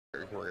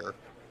career.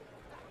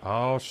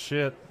 Oh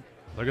shit!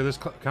 Look at this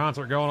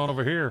concert going on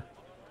over here.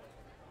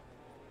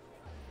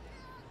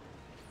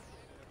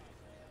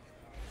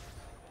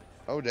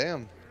 Oh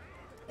damn!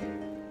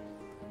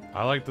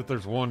 I like that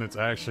there's one that's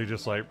actually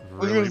just like I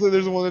was really. gonna say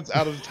there's one that's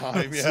out of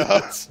time.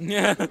 Yeah.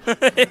 Yeah.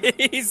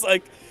 He's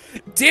like,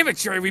 damn it,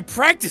 Jerry, we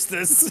practiced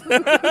this.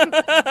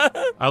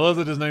 I love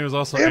that his name is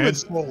also Damn it,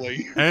 Swole.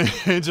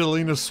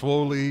 Angelina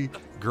Swole,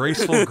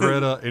 Graceful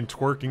Greta, and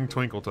Twerking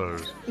Twinkle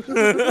Toes.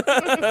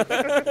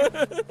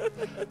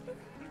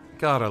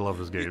 God, I love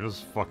this game. This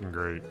is fucking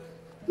great.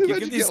 You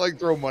can't like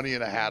throw money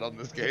in a hat on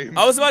this game.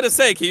 I was about to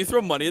say, can you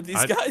throw money at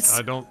these guys?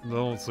 I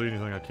don't see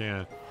anything I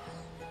can.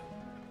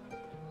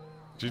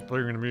 She's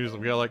playing the music.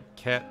 We got like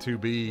Cat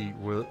 2B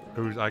with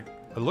who's like.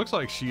 It looks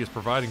like she is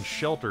providing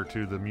shelter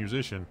to the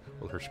musician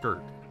with her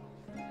skirt.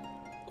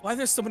 Why are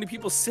there so many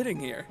people sitting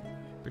here?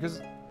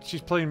 Because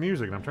she's playing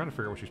music, and I'm trying to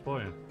figure out what she's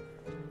playing.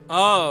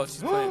 Oh,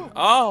 she's playing.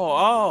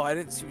 Oh, I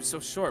didn't see. She was so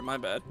short. My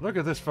bad. Look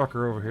at this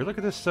fucker over here. Look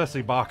at this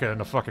Sussy Baka in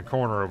the fucking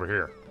corner over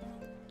here.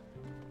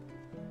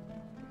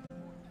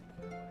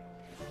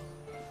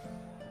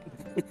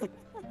 I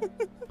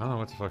don't know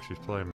what the fuck she's playing.